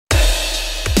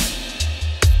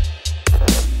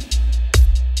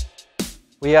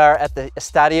We are at the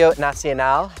Estádio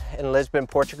Nacional in Lisbon,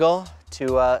 Portugal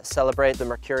to celebrate the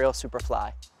Mercurial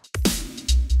Superfly.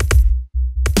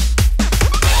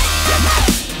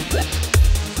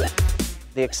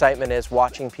 The excitement is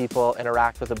watching people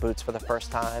interact with the boots for the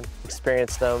first time,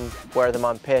 experience them, wear them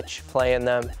on pitch, play in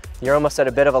them. You're almost at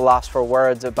a bit of a loss for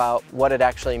words about what it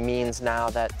actually means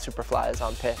now that Superfly is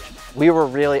on pitch. We were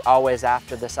really always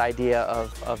after this idea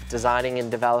of designing and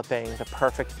developing the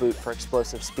perfect boot for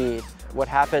explosive speed. What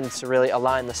happened to really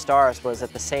align the stars was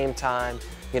at the same time,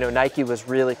 Nike was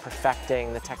really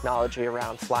perfecting the technology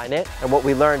around Flyknit. And what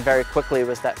we learned very quickly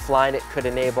was that Flyknit could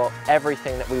enable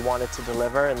everything that we wanted to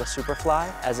deliver in the Superfly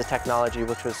as a technology,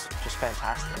 which was just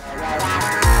fantastic.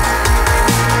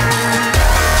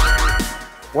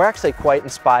 We're actually quite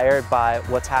inspired by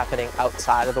what's happening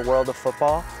outside of the world of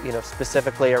football,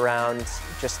 specifically around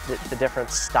just the different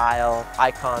style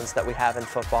icons that we have in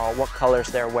football, what colors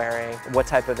they're wearing, what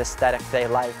type of aesthetic they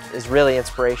like is really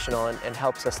inspirational and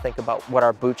helps us think about what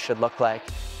our boots should look like.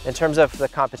 In terms of the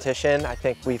competition, I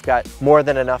think we've got more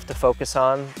than enough to focus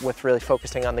on with really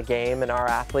focusing on the game and our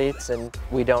athletes, and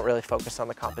we don't really focus on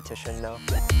the competition, no.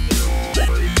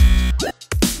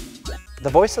 The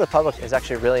voice of the public is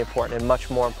actually really important and much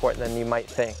more important than you might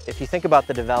think. If you think about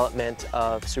the development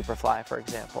of Superfly, for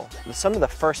example, some of the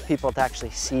first people to actually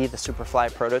see the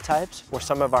Superfly prototypes were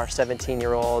some of our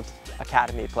 17-year-old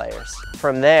academy players.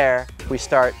 From there, we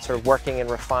start sort of working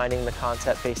and refining the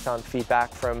concept based on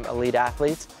feedback from elite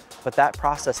athletes. But that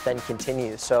process then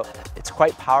continues. So it's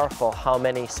quite powerful how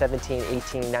many 17,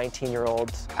 18,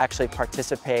 19-year-olds actually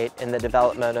participate in the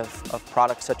development of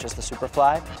products such as the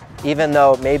Superfly, even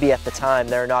though maybe at the time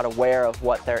they're not aware of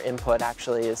what their input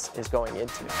actually is going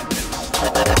into.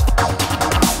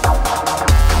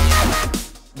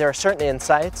 There are certain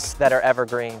insights that are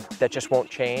evergreen, that just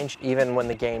won't change even when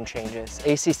the game changes.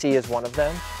 ACC is one of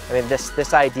them. I mean,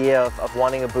 this idea of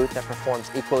wanting a boot that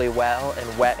performs equally well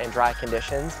in wet and dry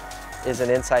conditions is an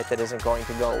insight that isn't going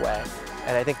to go away.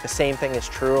 And I think the same thing is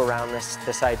true around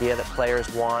this idea that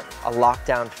players want a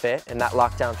lockdown fit, and that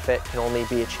lockdown fit can only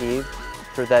be achieved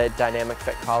through the dynamic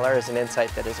fit collar is an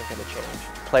insight that isn't going to change.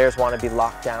 Players want to be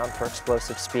locked down for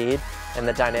explosive speed, and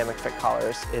the dynamic fit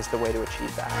collar is the way to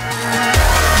achieve that.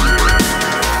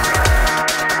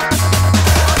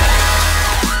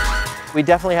 We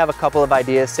definitely have a couple of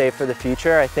ideas saved for the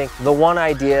future. I think the one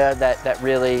idea that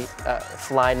really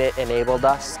Flyknit enabled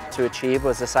us to achieve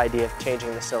was this idea of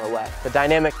changing the silhouette. The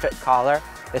dynamic fit collar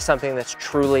is something that's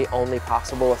truly only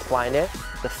possible with Flyknit.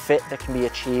 The fit that can be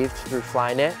achieved through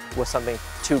Flyknit was something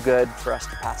too good for us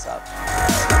to pass up.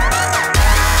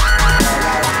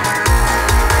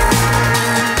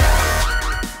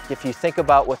 If you think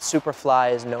about what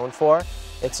Superfly is known for,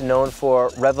 it's known for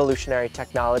revolutionary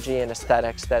technology and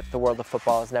aesthetics that the world of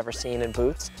football has never seen in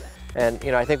boots. And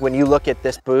I think when you look at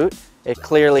this boot, it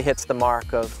clearly hits the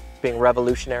mark of being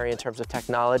revolutionary in terms of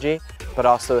technology, but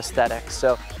also aesthetics.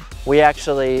 So we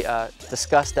actually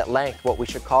discussed at length what we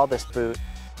should call this boot.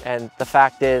 And the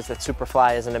fact is that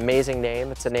Superfly is an amazing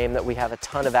name. It's a name that we have a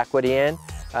ton of equity in.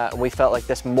 And we felt like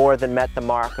this more than met the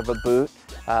mark of a boot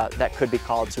that could be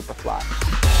called Superfly.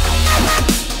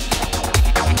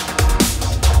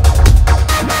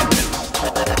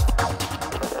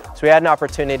 So we had an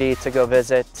opportunity to go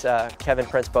visit Kevin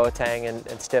Prince Boateng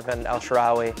and Stephen El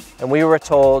Shaarawy, and we were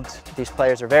told these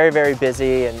players are very, very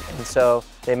busy, and so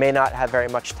they may not have very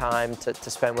much time to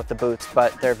spend with the boots,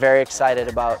 but they're very excited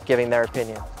about giving their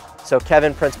opinion. So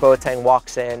Kevin Prince Boateng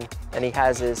walks in, and he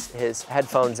has his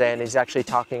headphones in. He's actually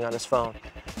talking on his phone.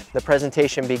 The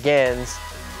presentation begins,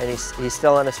 and he's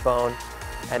still on his phone,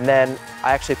 and then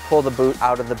I actually pull the boot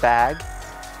out of the bag,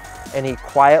 and he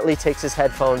quietly takes his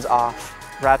headphones off,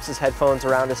 wraps his headphones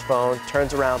around his phone,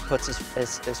 turns around, puts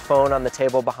his phone on the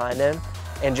table behind him,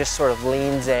 and just sort of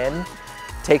leans in,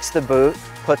 takes the boot,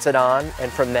 puts it on,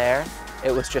 and from there,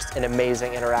 it was just an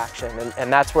amazing interaction.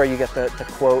 And that's where you get the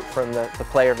quote from the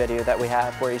player video that we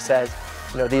have, where he says,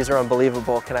 these are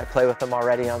unbelievable, can I play with them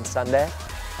already on Sunday?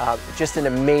 Just an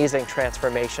amazing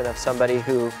transformation of somebody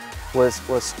who was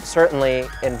certainly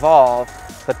involved,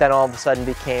 but then all of a sudden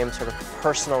became sort of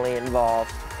personally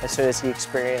involved as soon as he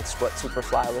experienced what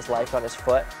Superfly was like on his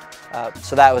foot.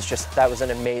 So that was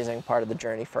an amazing part of the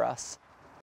journey for us.